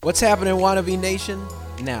What's happening, WannaBe Nation?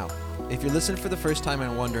 Now, if you're listening for the first time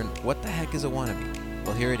and wondering, what the heck is a WannaBe?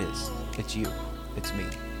 Well, here it is. It's you. It's me.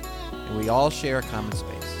 And we all share a common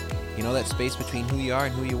space. You know that space between who you are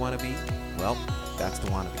and who you want to be? Well, that's the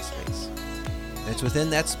WannaBe space. And it's within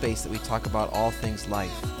that space that we talk about all things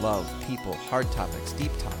life, love, people, hard topics,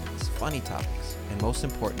 deep topics, funny topics, and most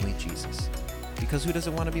importantly, Jesus. Because who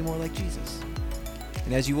doesn't want to be more like Jesus?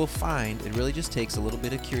 And as you will find, it really just takes a little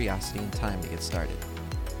bit of curiosity and time to get started.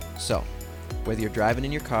 So, whether you're driving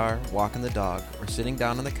in your car, walking the dog, or sitting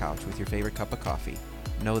down on the couch with your favorite cup of coffee,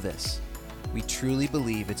 know this. We truly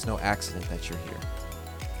believe it's no accident that you're here.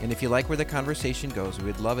 And if you like where the conversation goes, we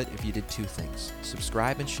would love it if you did two things.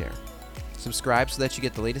 Subscribe and share. Subscribe so that you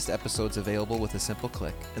get the latest episodes available with a simple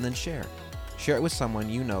click, and then share. Share it with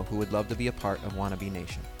someone you know who would love to be a part of WannaBe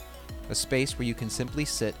Nation. A space where you can simply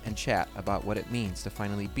sit and chat about what it means to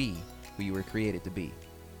finally be who you were created to be.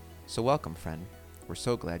 So welcome, friend. We're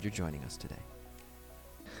so glad you're joining us today.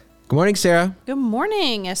 Good morning, Sarah. Good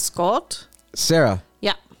morning, Scott. Sarah.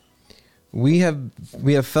 Yeah. We have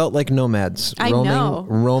felt like nomads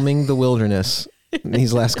roaming the wilderness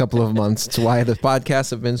these last couple of months. It's why the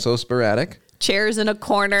podcasts have been so sporadic. Chairs in a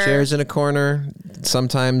corner.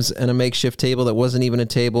 Sometimes in a makeshift table that wasn't even a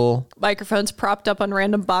table. Microphones propped up on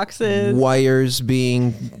random boxes. Wires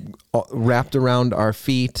being wrapped around our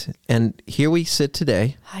feet. And here we sit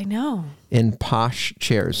today. I know. In posh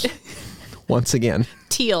chairs. Once again.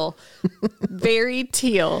 Teal. Very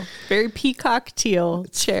teal. Very peacock teal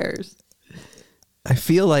chairs. I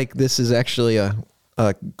feel like this is actually a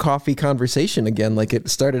coffee conversation again, like it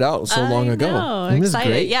started out so long ago. I'm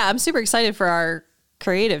excited. Yeah, I'm super excited for our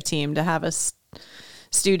creative team to have a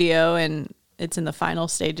studio, and it's in the final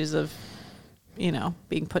stages of,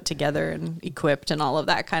 being put together and equipped and all of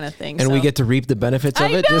that kind of thing. And we get to reap the benefits of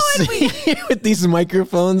it just with these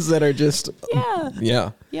microphones that are just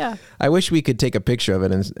yeah. I wish we could take a picture of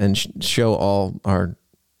it and show all our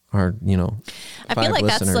I feel like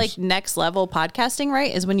listeners. That's like next level podcasting,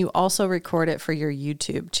 right? Is when you also record it for your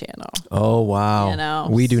YouTube channel. Oh, wow.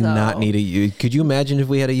 We do not need a could you imagine if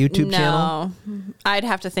we had a YouTube channel? No, I'd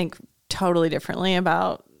have to think totally differently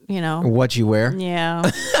about, what you wear.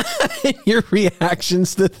 Yeah. Your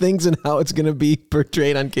reactions to things and how it's going to be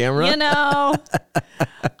portrayed on camera.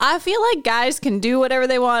 I feel like guys can do whatever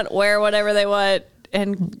they want, wear whatever they want.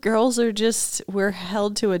 And girls are we're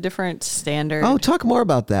held to a different standard. Oh, talk more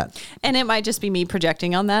about that. And it might just be me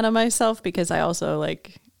projecting on that on myself, because I also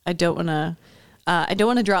I don't want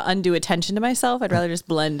to draw undue attention to myself. I'd rather just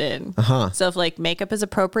blend in. So if makeup is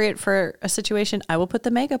appropriate for a situation, I will put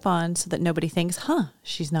the makeup on so that nobody thinks,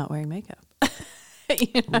 she's not wearing makeup.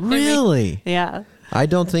 Really? I mean? Yeah. I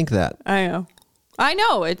don't think that. I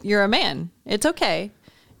know. You're a man. It's okay.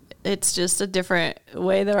 It's just a different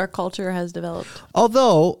way that our culture has developed.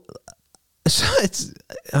 Although, it's,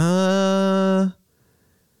 I'm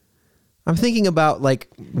thinking about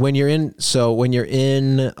when you're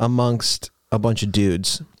in amongst a bunch of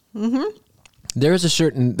dudes, there is a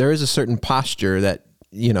certain posture that,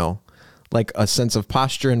 like a sense of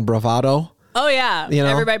posture and bravado. Oh yeah.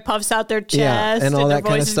 Everybody puffs out their chest and all that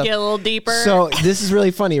kind of stuff. Get a little deeper. So this is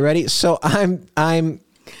really funny. Ready? So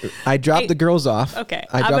I dropped the girls off. Okay.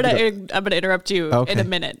 I'm gonna interrupt you in a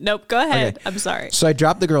minute. Nope. Go ahead. Okay. I'm sorry. So I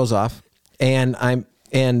dropped the girls off, and I'm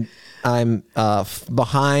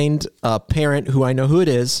behind a parent who I know who it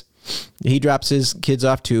is. He drops his kids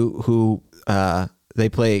off too, who they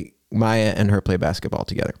play, Maya and her play basketball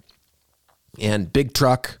together. And big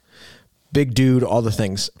truck, big dude, all the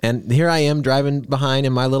things. And here I am driving behind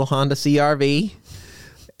in my little Honda CR-V.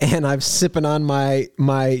 And I'm sipping on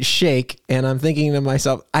my shake, and I'm thinking to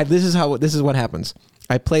myself, this is what happens.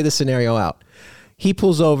 I play the scenario out. He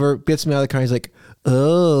pulls over, gets me out of the car. He's like,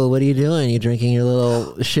 "Oh, what are you doing? You drinking your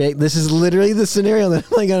little shake?" This is literally the scenario that I'm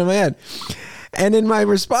playing out of my head. And in my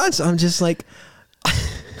response, I'm just like,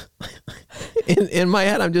 in my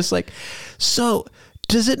head, I'm just like, so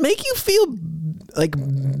does it make you feel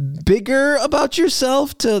bigger about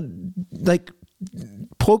yourself to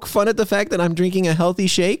poke fun at the fact that I'm drinking a healthy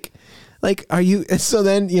shake? Are you? So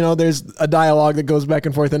then, there's a dialogue that goes back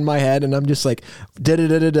and forth in my head, and I'm just like,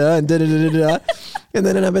 da-da-da-da-da, and da-da-da-da-da. And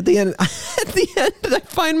then I'm at the end, I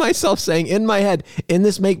find myself saying in my head, in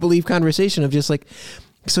this make-believe conversation of just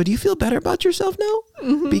so do you feel better about yourself now?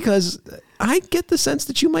 Mm-hmm. Because I get the sense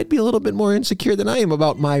that you might be a little bit more insecure than I am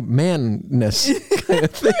about my manness kind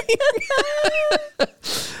of thing.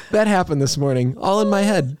 That happened this morning, all in my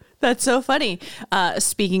head. That's so funny.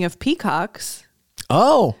 Speaking of peacocks.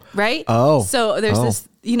 Oh. Right? Oh. So there's this,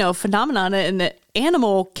 phenomenon in the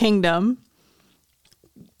animal kingdom.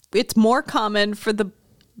 It's more common for the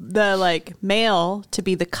like male to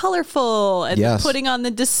be the colorful and putting on the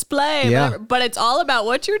display, whatever, but it's all about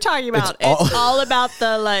what you're talking about. It's all about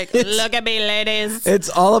the like, look at me, ladies. It's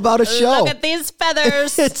all about a show. Look at these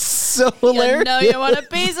feathers. It's so hilarious. You know you want a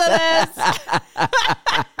piece of this.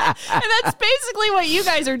 And that's basically what you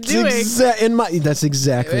guys are doing. That's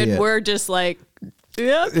exactly and it. we're just like,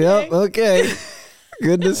 okay.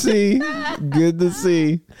 Good to see. Good to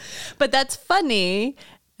see. But that's funny.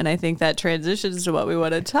 And I think that transitions to what we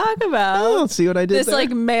want to talk about. Oh, see what I did this there? Like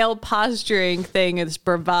male posturing thing, this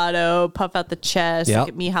bravado, puff out the chest, look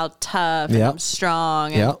at me how tough and I'm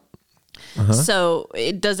strong. And so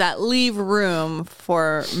does that leave room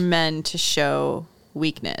for men to show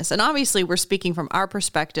weakness? And obviously we're speaking from our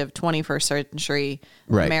perspective, 21st century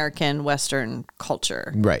American Western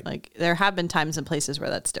culture. Right. Like there have been times and places where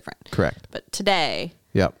that's different. Correct. But today,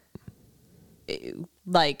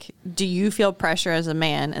 like, do you feel pressure as a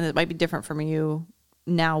man? And it might be different from you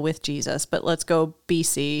now with Jesus, but let's go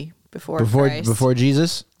BC before Christ. Before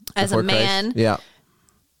Jesus? As a man, Christ.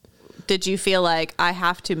 Did you feel like I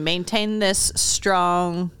have to maintain this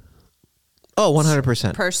strong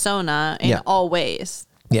 100% persona in all ways?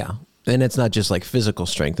 Yeah. And it's not just like physical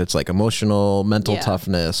strength. It's like emotional, mental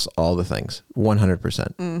toughness, all the things.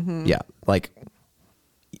 100%. Yeah. Like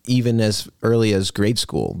even as early as grade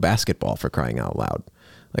school, basketball, for crying out loud.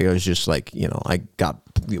 Like it was just like,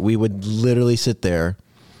 we would literally sit there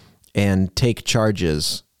and take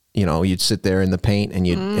charges. You'd sit there in the paint and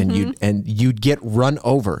you'd get run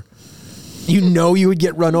over. You would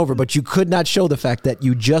get run over, but you could not show the fact that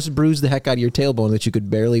you just bruised the heck out of your tailbone, that you could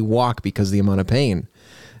barely walk because of the amount of pain.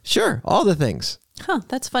 Sure, all the things.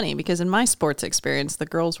 That's funny because in my sports experience, the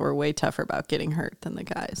girls were way tougher about getting hurt than the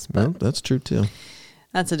guys. But well, that's true too.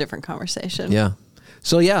 That's a different conversation. Yeah.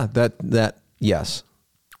 So that yes.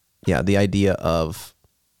 Yeah, the idea of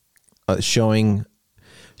showing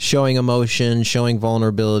emotion, showing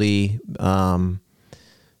vulnerability,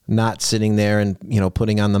 not sitting there and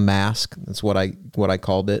putting on the mask. That's what I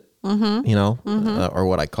called it. Or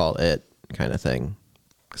what I call it, kind of thing.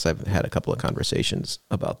 Because I've had a couple of conversations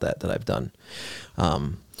about that I've done.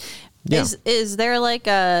 Is there like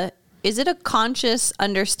is it a conscious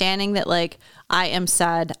understanding that like I am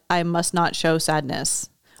sad, I must not show sadness,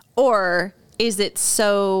 or is it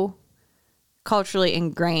so culturally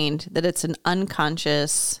ingrained that it's an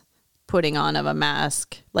unconscious putting on of a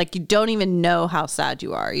mask? Like you don't even know how sad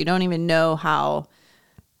you are. You don't even know how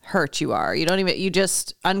hurt you are. You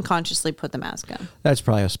just unconsciously put the mask on. That's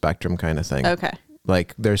probably a spectrum kind of thing. Okay.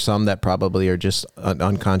 Like there's some that probably are just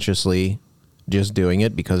unconsciously just doing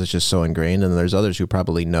it because it's just so ingrained. And there's others who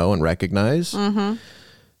probably know and recognize.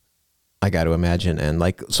 I got to imagine. And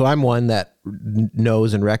like, so I'm one that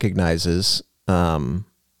knows and recognizes, I'm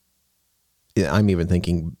even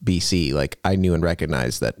thinking BC, like I knew and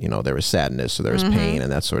recognized that, there was sadness or there was pain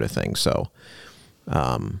and that sort of thing. So,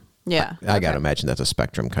 I got to imagine that's a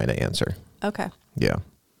spectrum kind of answer. Okay. Yeah.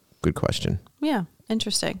 Good question. Yeah.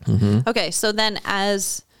 Interesting. Okay. So then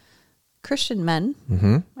as Christian men,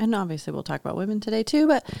 and obviously we'll talk about women today too,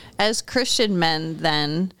 but as Christian men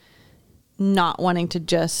then not wanting to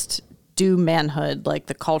just do manhood like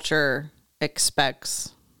the culture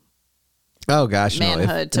expects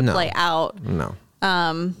manhood to play out. No.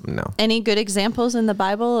 Any good examples in the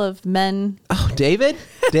Bible of men? Oh, David?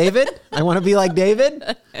 I want to be like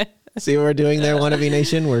David. See what we're doing there, WannaBe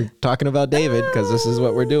Nation? We're talking about David because this is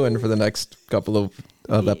what we're doing for the next couple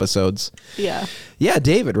of episodes. Yeah. Yeah,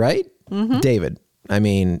 David, right? David. I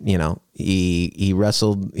mean, he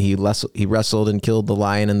wrestled and killed the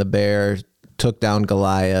lion and the bear, took down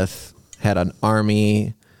Goliath, had an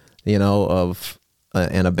army, of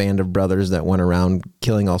and a band of brothers that went around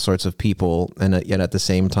killing all sorts of people, and yet at the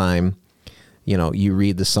same time, you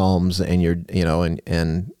read the Psalms and you're,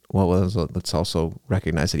 and let's also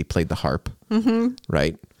recognize that he played the harp,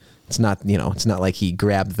 right? It's not, it's not like he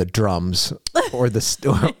grabbed the drums or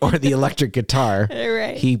the electric guitar.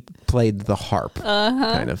 Right. He played the harp,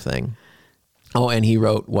 kind of thing. Oh, and he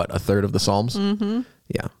wrote a third of the Psalms.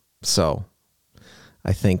 Yeah. So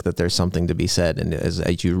I think that there's something to be said, and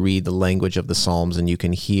as you read the language of the Psalms, and you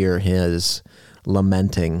can hear his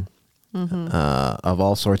lamenting of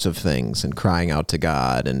all sorts of things, and crying out to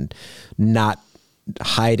God, and not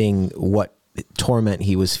hiding what torment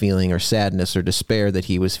he was feeling, or sadness, or despair that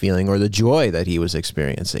he was feeling, or the joy that he was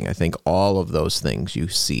experiencing. I think all of those things you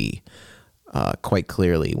see quite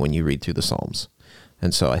clearly when you read through the Psalms,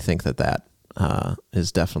 and so I think that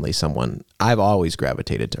is definitely someone I've always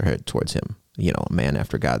gravitated towards him. A man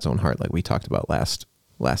after God's own heart, like we talked about last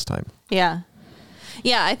time. Yeah.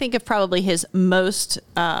 Yeah, I think of probably his most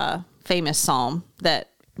famous psalm that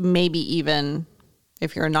maybe even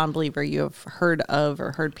if you're a non-believer, you have heard of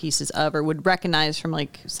or heard pieces of or would recognize from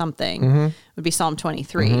like something would be Psalm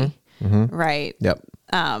 23, right? Yep.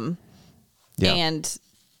 Yeah. And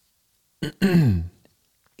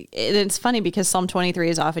it's funny because Psalm 23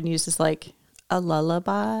 is often used as like a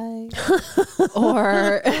lullaby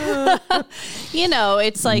or,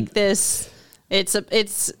 it's like this,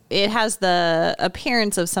 it has the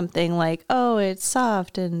appearance of something like, oh, it's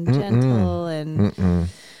soft and gentle and,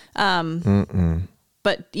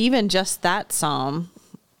 but even just that Psalm,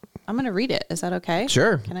 I'm going to read it. Is that okay?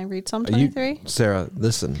 Sure. Can I read Psalm 23? Sarah,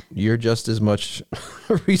 listen, you're just as much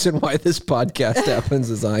a reason why this podcast happens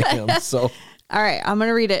as I am. So, all right, I'm going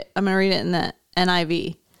to read it. I'm going to read it in the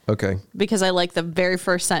NIV. Okay. Because I like the very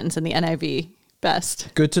first sentence in the NIV best.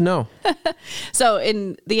 Good to know. So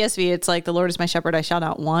in the ESV, it's like, the Lord is my shepherd, I shall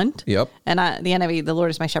not want. Yep. And the NIV, the Lord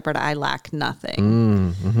is my shepherd, I lack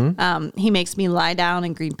nothing. He makes me lie down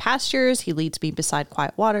in green pastures. He leads me beside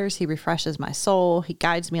quiet waters. He refreshes my soul. He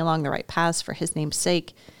guides me along the right paths for his name's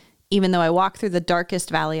sake. Even though I walk through the darkest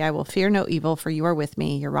valley, I will fear no evil, for you are with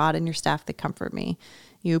me. Your rod and your staff, they comfort me.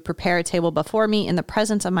 You prepare a table before me in the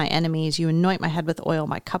presence of my enemies. You anoint my head with oil.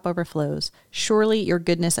 My cup overflows. Surely your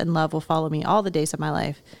goodness and love will follow me all the days of my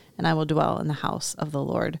life, and I will dwell in the house of the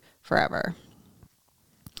Lord forever.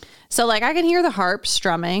 So like I can hear the harp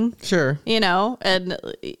strumming. Sure. And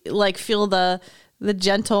like feel the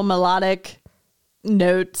gentle melodic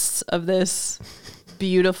notes of this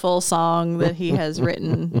beautiful song that he has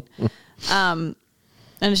written. And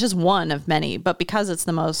it's just one of many, but because it's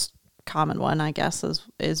the most common one, I guess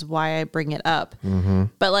is why I bring it up.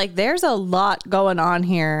 But like there's a lot going on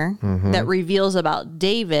here that reveals about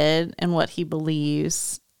David and what he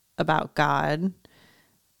believes about God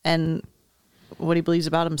and what he believes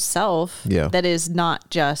about himself. Yeah. That is not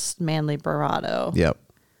just manly bravado. Yep.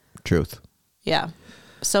 Truth. Yeah.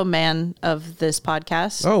 So man of this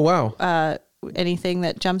podcast. Oh, wow. Anything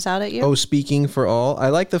that jumps out at you? Oh, speaking for all. I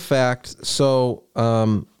like the fact. So,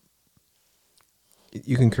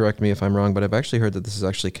 you can correct me if I'm wrong, but I've actually heard that this is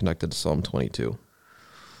actually connected to Psalm 22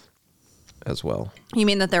 as well. You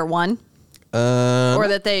mean that they're one? Or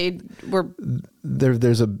that they were...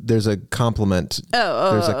 There's a complement.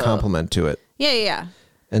 There's a complement to it. Yeah.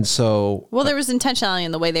 And so... Well, there was intentionality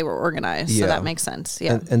in the way they were organized, so that makes sense.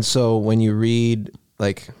 Yeah. And so when you read,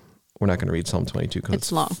 like, we're not going to read Psalm 22 because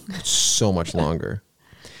it's long. It's so much longer.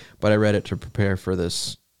 But I read it to prepare for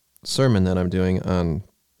this sermon that I'm doing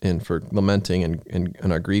for Lamenting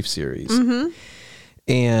and our grief series.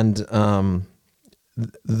 And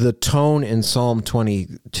the tone in Psalm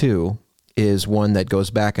 22 is one that goes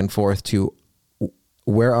back and forth to,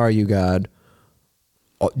 where are you, God?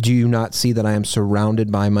 Do you not see that I am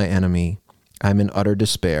surrounded by my enemy? I'm in utter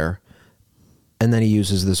despair. And then he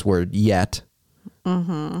uses this word, yet.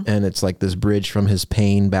 And it's like this bridge from his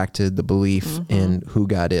pain back to the belief in who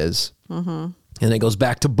God is. And it goes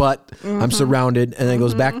back to but, I'm surrounded, and then it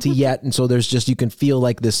goes back to yet. And so there's just, you can feel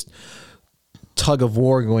like this tug of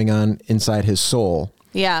war going on inside his soul.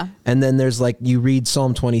 Yeah. And then there's like, you read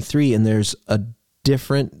Psalm 23 and there's a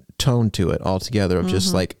different tone to it altogether of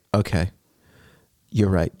just like, okay, you're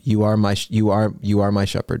right. You are my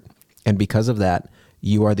shepherd. And because of that,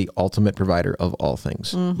 you are the ultimate provider of all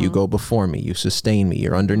things. You go before me, you sustain me,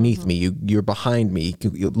 you're underneath me, you're behind me,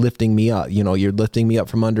 you're lifting me up, you're lifting me up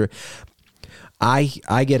from under.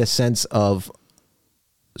 I get a sense of,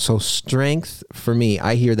 so strength for me,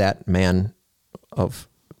 I hear that man of,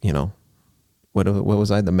 what was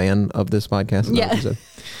I, the man of this podcast? Yeah.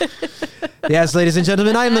 Yes, ladies and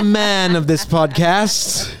gentlemen, I am the man of this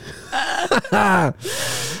podcast.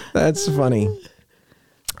 That's funny.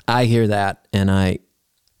 I hear that, and I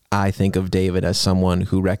think of David as someone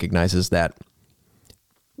who recognizes that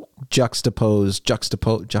juxtaposed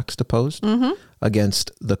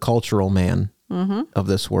against the cultural man of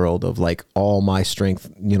this world of like, all my strength,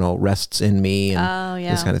 rests in me and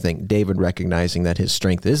this kind of thing. David recognizing that his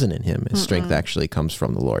strength isn't in him. His strength actually comes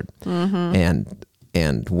from the Lord.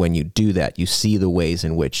 And when you do that, you see the ways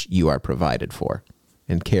in which you are provided for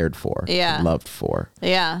and cared for, and loved for.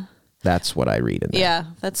 Yeah. That's what I read in there. Yeah,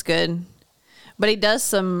 that's good. But he does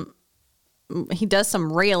some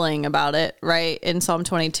railing about it, right, in Psalm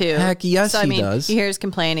 22. Heck yes, he does. You hear his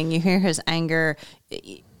complaining, you hear his anger.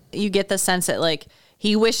 You get the sense that like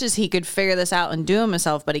he wishes he could figure this out and do it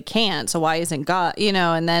himself, but he can't. So why isn't God?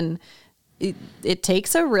 And then it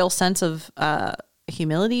takes a real sense of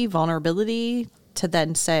humility, vulnerability to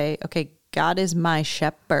then say, okay, God is my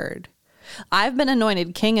shepherd. I've been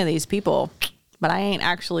anointed king of these people, but I ain't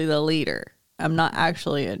actually the leader. I'm not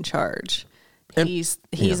actually in charge. He's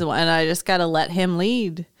the one, and I just got to let him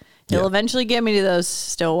lead. He'll eventually get me to those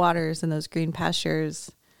still waters and those green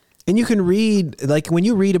pastures. And you can read, like when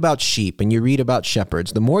you read about sheep and you read about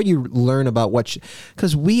shepherds, the more you learn about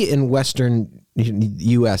because we in Western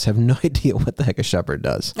U.S. have no idea what the heck a shepherd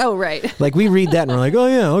does. Oh, right. Like we read that and we're like, oh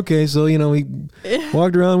yeah, okay. So, we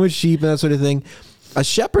walked around with sheep and that sort of thing. A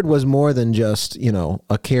shepherd was more than just,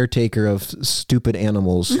 a caretaker of stupid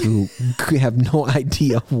animals who have no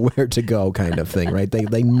idea where to go kind of thing, right? They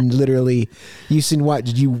literally,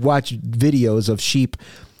 did you watch videos of sheep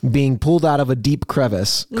being pulled out of a deep crack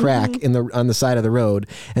on the side of the road,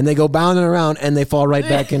 and they go bounding around and they fall right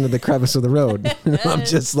back into the crevice of the road. I'm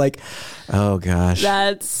just like, oh gosh.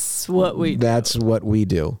 That's what we do. That's what we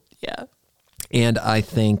do. Yeah. And I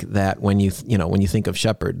think that when you think of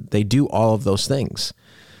shepherd, they do all of those things.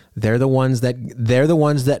 They're the ones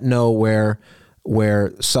that know where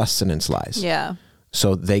sustenance lies. Yeah.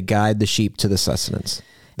 So they guide the sheep to the sustenance.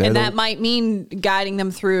 That might mean guiding them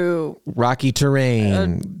through rocky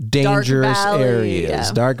terrain, dangerous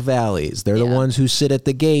areas, dark valleys. They're the ones who sit at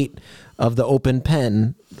the gate of the open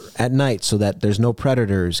pen at night so that there's no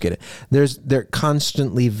predators get it. They're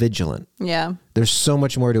constantly vigilant. Yeah. There's so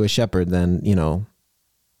much more to a shepherd than,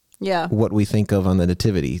 what we think of on the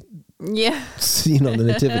nativity. Yeah. The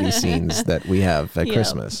nativity scenes that we have at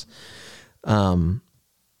Christmas.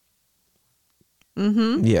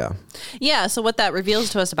 Yeah. Yeah. So what that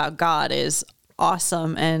reveals to us about God is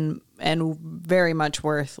awesome and very much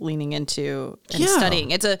worth leaning into and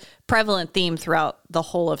studying. It's a prevalent theme throughout the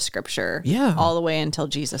whole of Scripture. Yeah. All the way until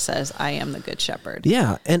Jesus says, I am the good shepherd.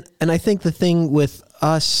 Yeah. And I think the thing with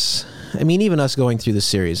us, even us going through the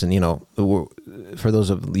series, and, for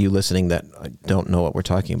those of you listening that don't know what we're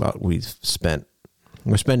talking about, we're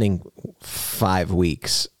spending 5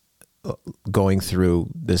 weeks going through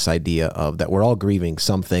this idea of that we're all grieving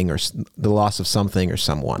something or the loss of something or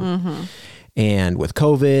someone. Mm-hmm. And with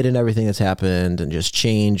COVID and everything that's happened and just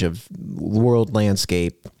change of world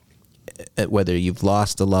landscape, whether you've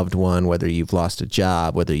lost a loved one, whether you've lost a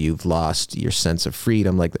job, whether you've lost your sense of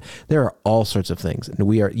freedom, like there are all sorts of things.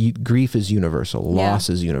 And grief is universal, loss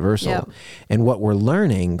is universal. Yeah. And what we're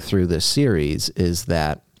learning through this series is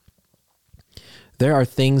that there are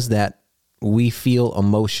things that we feel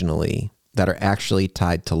emotionally that are actually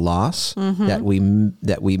tied to loss, that we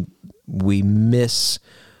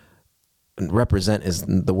misrepresent is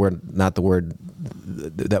the word, not the word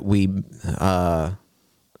that we,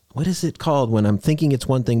 what is it called when I'm thinking it's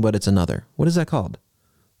one thing, but it's another? What is that called?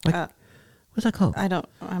 What is that called? I don't,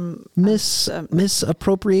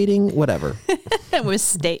 misappropriating, whatever.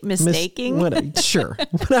 Mistaking?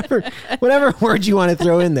 Whatever word you want to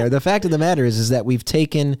throw in there. The fact of the matter is that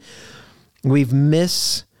we've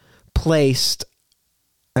misplaced,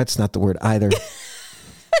 that's not the word either.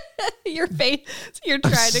 Your face, you're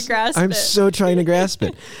trying to grasp it. I'm so trying to grasp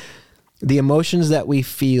it. The emotions that we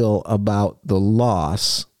feel about the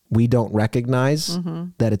loss, we don't recognize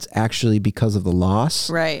that it's actually because of the loss.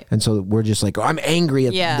 Right. And so we're just like, oh, I'm angry.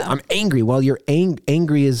 I'm angry. Well, you're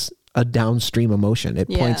angry is a downstream emotion. It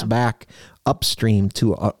points back upstream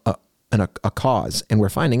to a cause. And we're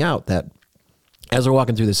finding out that as we're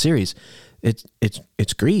walking through the series, it's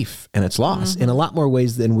grief and it's loss in a lot more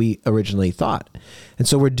ways than we originally thought. And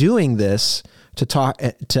so we're doing this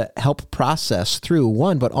to help process through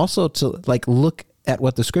one, but also to look at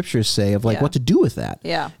what the scriptures say of what to do with that.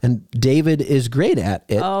 Yeah. And David is great at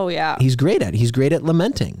it. Oh yeah. He's great at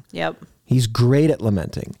lamenting. Yep. He's great at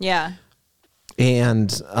lamenting. Yeah.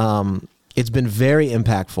 And it's been very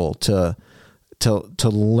impactful to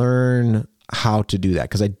learn how to do that,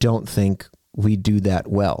 because I don't think we do that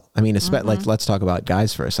well. Let's talk about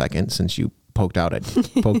guys for a second, since you poked out at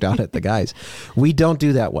the guys. We don't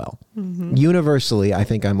do that well. Universally, I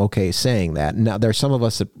think I'm okay saying that. Now, there's some of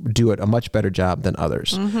us that do it a much better job than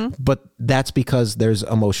others, but that's because there's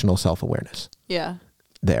emotional self-awareness. Yeah.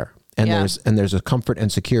 There. And there's a comfort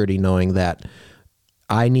and security knowing that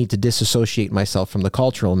I need to disassociate myself from the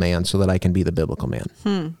cultural man so that I can be the biblical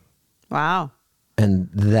man. Wow. And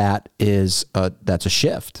that's a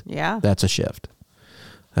shift. Yeah. That's a shift.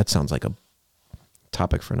 That sounds like a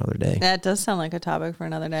topic for another day. That does sound like a topic for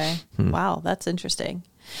another day. Wow, that's interesting.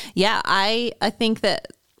 Yeah, I think that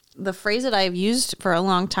the phrase that I've used for a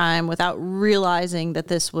long time without realizing that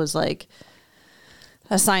this was like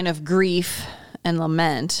a sign of grief and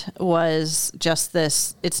lament was just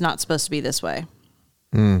this, it's not supposed to be this way.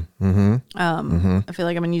 I feel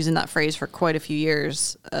like I've been using that phrase for quite a few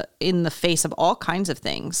years in the face of all kinds of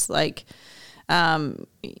things, like,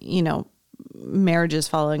 marriages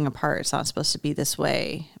falling apart. It's not supposed to be this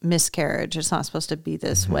way. Miscarriage. It's not supposed to be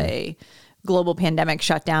this way. Global pandemic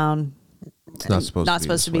shutdown. It's not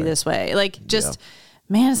supposed to be this way. Like just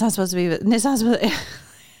man, it's not supposed to be, it's not supposed to,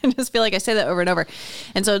 I just feel like I say that over and over.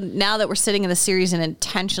 And so now that we're sitting in the series and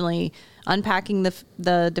intentionally unpacking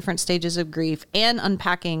the different stages of grief and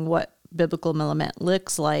unpacking what biblical lament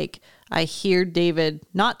looks like, I hear David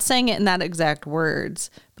not saying it in that exact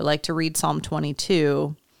words, but like to read Psalm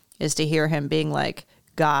 22 is to hear him being like,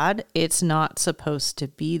 God, it's not supposed to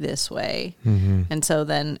be this way. Mm-hmm. And so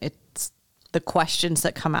then it's the questions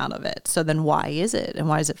that come out of it. So then why is it? And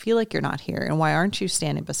why does it feel like you're not here? And why aren't you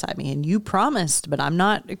standing beside me? And you promised, but I'm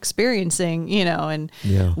not experiencing, and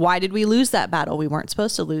why did we lose that battle? We weren't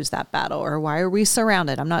supposed to lose that battle. Or why are we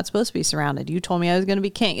surrounded? I'm not supposed to be surrounded. You told me I was going to be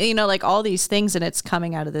king, like all these things. And it's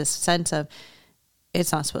coming out of this sense of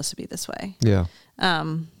it's not supposed to be this way. Yeah.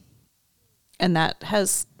 And that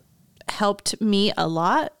has helped me a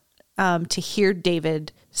lot to hear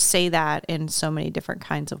David say that in so many different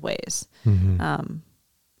kinds of ways. Mm-hmm.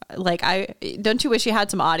 Don't you wish you had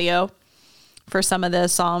some audio for some of the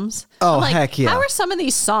Psalms? Oh, like, heck yeah. How are some of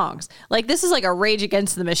these songs? Like, this is like a Rage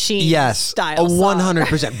Against the Machine style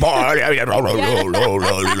 100%.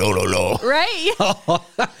 Right?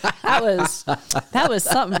 That was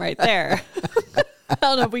something right there. I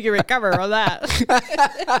don't know if we can recover on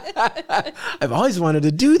that. I've always wanted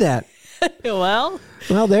to do that. Well,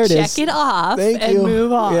 there it is. Check it off Thank and you.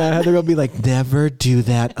 Move on. Yeah, Heather will be like, never do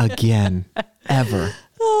that again. Ever.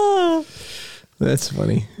 That's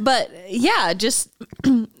funny. But yeah, just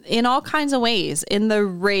in all kinds of ways, in the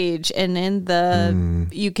rage and in the,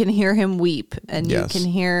 you can hear him weep and you can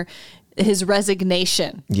hear his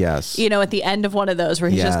resignation. Yes. At the end of one of those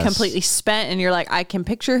where he's just completely spent and you're like, I can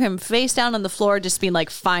picture him face down on the floor, just being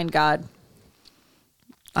like, fine, God,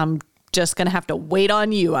 I'm just going to have to wait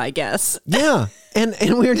on you, I guess. Yeah. And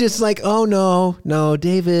we were just like, oh no,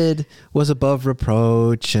 David was above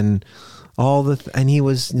reproach and all and he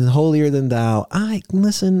was holier than thou.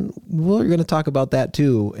 Listen, we're going to talk about that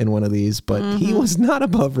too in one of these, but he was not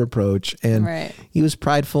above reproach and he was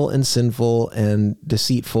prideful and sinful and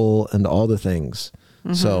deceitful and all the things.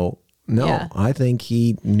 Mm-hmm. So I think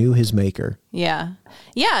he knew his maker. Yeah.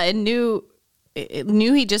 Yeah. And knew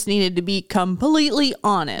he just needed to be completely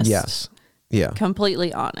honest. Yes. Yeah.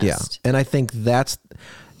 Completely honest. Yeah. And I think that's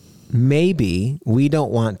maybe we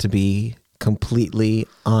don't want to be completely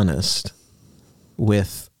honest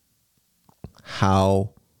with how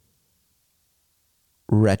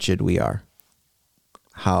wretched we are.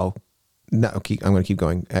 I'm going to keep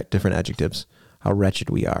going at different adjectives. How wretched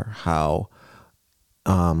we are. How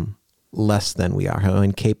less than we are. How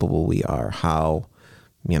incapable we are. How,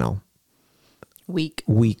 weak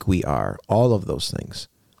we are, all of those things,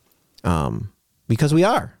 because we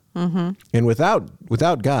are, and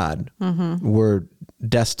without God, we're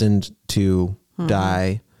destined to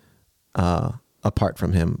die apart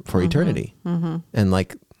from Him for eternity, and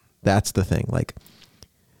like that's the thing,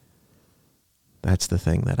 that's the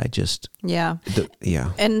thing that I just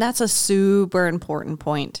and that's a super important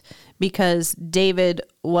point because David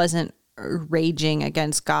wasn't raging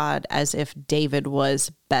against God as if David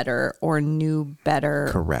was better or knew better.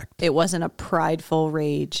 Correct. It wasn't a prideful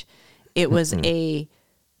rage. It was a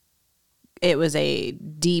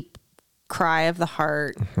deep cry of the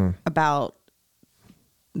heart about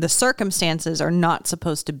the circumstances are not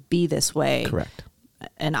supposed to be this way. Correct.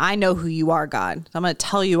 And I know who you are, God. So I'm going to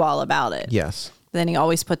tell you all about it. Yes. Then he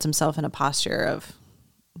always puts himself in a posture of,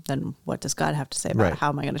 then what does God have to say about how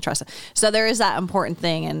am I going to trust him? So there is that important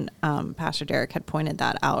thing. And Pastor Derek had pointed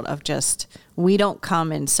that out of just, we don't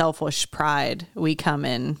come in selfish pride. We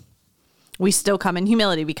still come in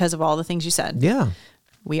humility because of all the things you said. Yeah.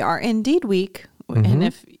 We are indeed weak.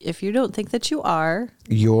 And if you don't think that you are,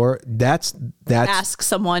 that's ask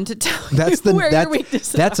someone to tell you where your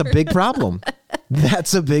weaknesses that's are. a big problem.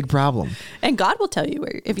 That's a big problem. And God will tell you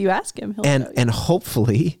where, if you ask him, he'll tell you. And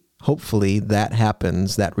hopefully that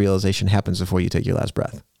happens, that realization happens before you take your last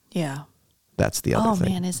breath. Yeah. That's the other thing.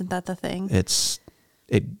 Oh man, isn't that the thing?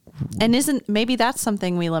 And maybe that's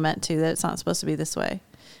something we lament too, that it's not supposed to be this way.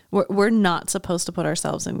 We're not supposed to put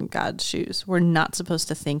ourselves in God's shoes. We're not supposed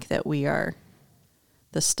to think that we are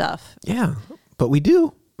the stuff. Yeah, but we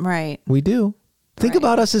do. Right. We do. Think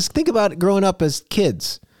about growing up as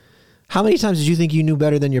kids. How many times did you think you knew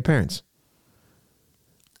better than your parents?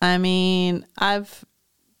 I mean, I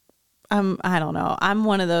don't know. I'm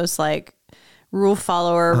one of those like rule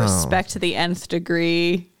follower, respect to the nth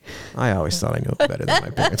degree. I always thought I knew better than my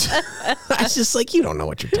parents. I was just like, you don't know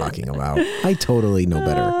what you're talking about. I totally know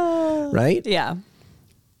better. Right? Yeah.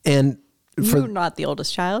 And you're not the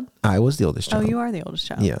oldest child? I was the oldest child. Oh, you are the oldest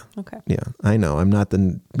child. Yeah. Okay. Yeah. I know. I'm not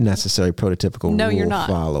the necessary prototypical rule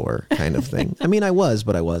follower kind of thing. I mean, I was,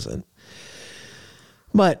 but I wasn't.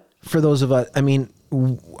 But for those of us, I mean,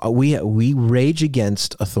 we rage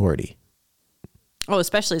against authority. Oh,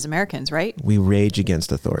 especially as Americans, right? We rage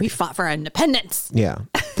against authority. We fought for our independence. Yeah.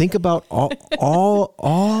 Think about all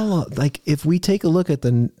like if we take a look at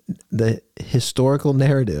the historical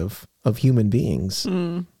narrative of human beings,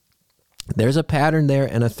 there's a pattern there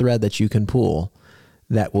and a thread that you can pull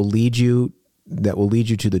that will lead you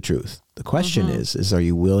to the truth. The question is are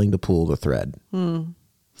you willing to pull the thread?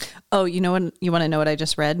 Oh, you know what? You want to know what I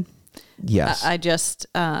just read? Yes. I just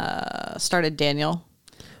started Daniel.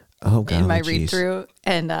 Oh, God, in my read through,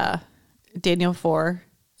 and Daniel 4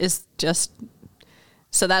 is just,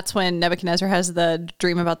 so that's when Nebuchadnezzar has the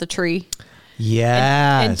dream about the tree.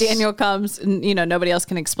 Yes. And Daniel comes, and nobody else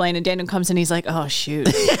can explain, and Daniel comes and he's like, oh shoot.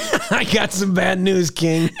 I got some bad news,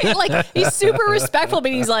 King. Like, he's super respectful,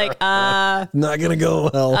 but he's like, not gonna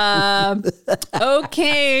go well. Oh,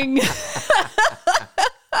 King.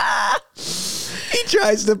 He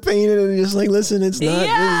tries to paint it and just like, listen, it's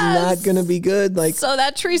not going to be good. Like, so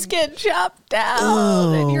that tree's getting chopped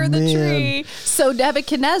down and you're the tree. So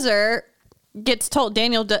Nebuchadnezzar gets told,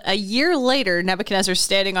 a year later, Nebuchadnezzar's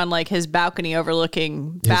standing on like his balcony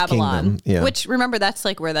overlooking his Babylon, kingdom, which remember that's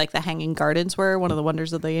like where like the hanging gardens were, one of the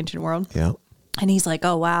wonders of the ancient world. Yeah. And he's like,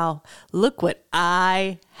 oh, wow, look what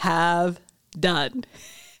I have done.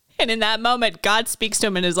 And in that moment, God speaks to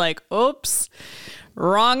him and is like, oops,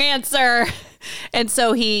 wrong answer. And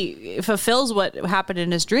so he fulfills what happened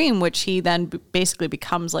in his dream, which he then basically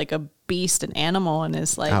becomes like a beast, an animal, and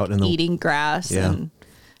is like eating grass and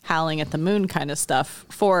howling at the moon kind of stuff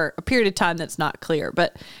for a period of time that's not clear.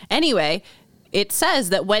 But anyway, it says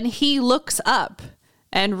that when he looks up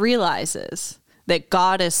and realizes that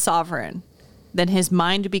God is sovereign, then his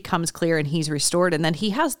mind becomes clear and he's restored. And then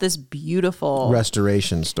he has this beautiful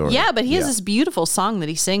restoration story. Yeah, but he has this beautiful song that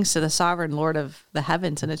he sings to the sovereign Lord of the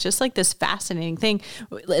heavens. And it's just like this fascinating thing.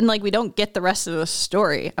 And like, we don't get the rest of the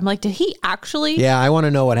story. I'm like, did he actually? Yeah, I want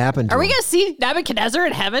to know what happened to him. Are we going to see Nebuchadnezzar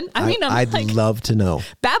in heaven? I mean, I'd like, love to know.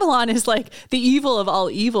 Babylon is like the evil of all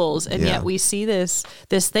evils. And yet we see this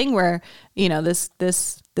thing where,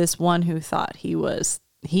 this one who thought he was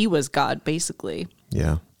God, basically.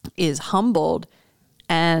 Yeah. Is humbled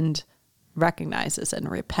and recognizes and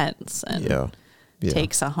repents and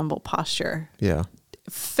takes a humble posture. Yeah.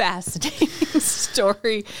 Fascinating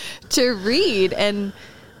story to read. And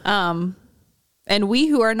we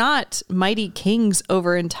who are not mighty kings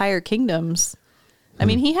over entire kingdoms, I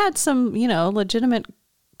mean, he had some, legitimate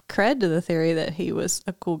cred to the theory that he was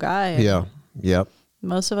a cool guy. Yeah. Yep.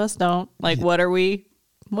 Most of us don't. Like, what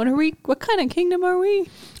kind of kingdom are we?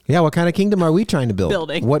 Yeah, what kind of kingdom are we trying to build?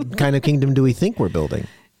 Building. What kind of kingdom do we think we're building?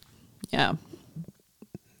 Yeah.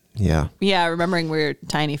 Yeah. Yeah, remembering we're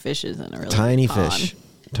tiny fishes in a really tiny big pond. fish.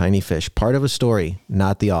 Tiny fish. Part of a story,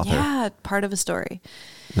 not the author. Yeah, part of a story.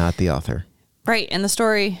 Not the author. Right, and the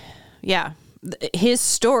story, his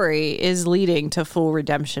story is leading to full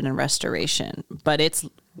redemption and restoration. But it's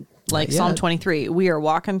like Psalm 23. We are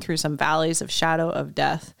walking through some valleys of shadow of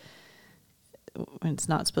death. It's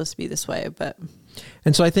not supposed to be this way, but.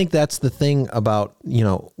 And so I think that's the thing about,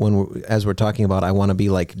 as we're talking about, I want to be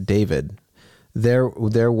like David. There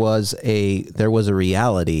was a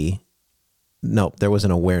reality. No, there was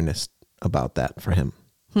an awareness about that for him.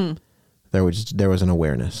 There was an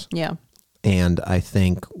awareness. Yeah. And I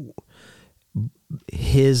think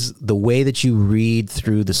the way that you read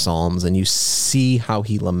through the Psalms and you see how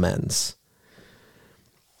he laments,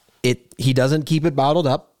 he doesn't keep it bottled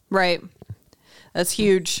up. Right. That's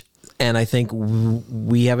huge. And I think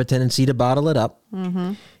we have a tendency to bottle it up.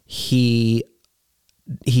 Mm-hmm. He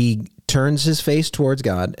turns his face towards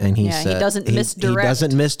God, and he doesn't misdirect. He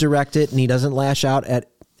doesn't misdirect it, and he doesn't lash out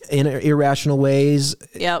in irrational ways.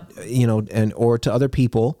 Yep. Or to other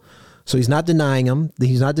people. So he's not denying them.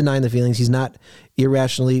 He's not denying the feelings. He's not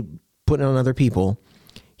irrationally putting on other people.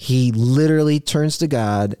 He literally turns to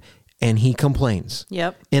God and he complains.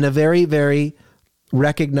 Yep. In a very, very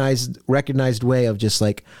recognized way of just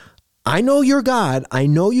like, I know you're God. I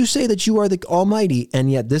know you say that you are the Almighty,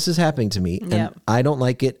 and yet this is happening to me, and I don't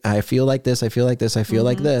like it. I feel like this. I feel like this. I feel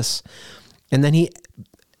like this. And then he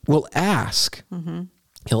will ask. Mm-hmm.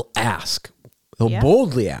 He'll ask. He'll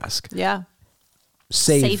boldly ask. Yeah.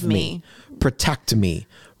 Save me. Protect me.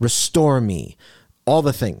 Restore me. All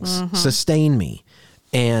the things. Mm-hmm. Sustain me.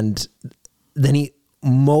 And then he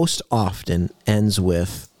most often ends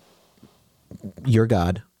with, you're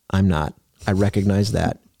God. I'm not. I recognize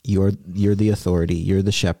that. You're the authority. You're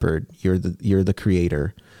the shepherd. You're the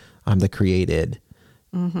creator. I'm the created.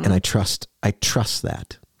 Mm-hmm. And I trust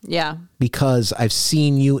that. Yeah. Because I've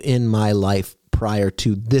seen you in my life prior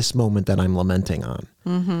to this moment that I'm lamenting on.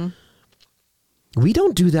 Mm-hmm. We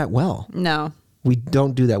don't do that well. No. We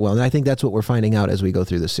don't do that well. And I think that's what we're finding out as we go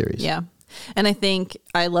through this series. Yeah. And I think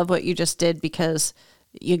I love what you just did, because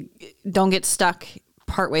you don't get stuck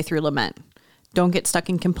partway through lament. Don't get stuck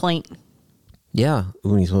in complaint. Yeah.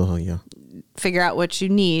 Yeah. Figure out what you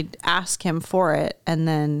need, ask him for it, and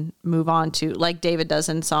then move on to, like David does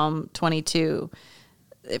in Psalm 22.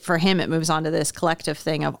 For him, it moves on to this collective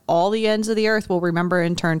thing of all the ends of the earth will remember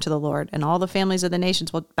and turn to the Lord, and all the families of the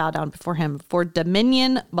nations will bow down before him. For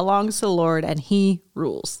dominion belongs to the Lord, and he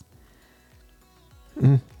rules.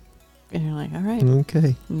 And you're like, all right,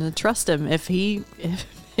 okay, I'm going to trust him. If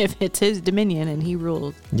it's his dominion and he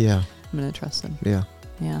rules, yeah, I'm going to trust him. Yeah.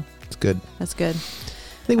 Yeah. It's good. That's good.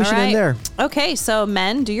 I think we should end there. Okay, so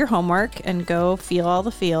men, do your homework and go feel all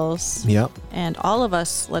the feels. Yep. And all of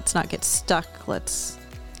us, let's not get stuck. Let's,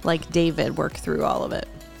 like David, work through all of it.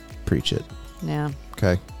 Preach it. Yeah.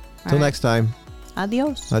 Okay. Till next time.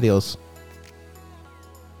 Adios. Adios.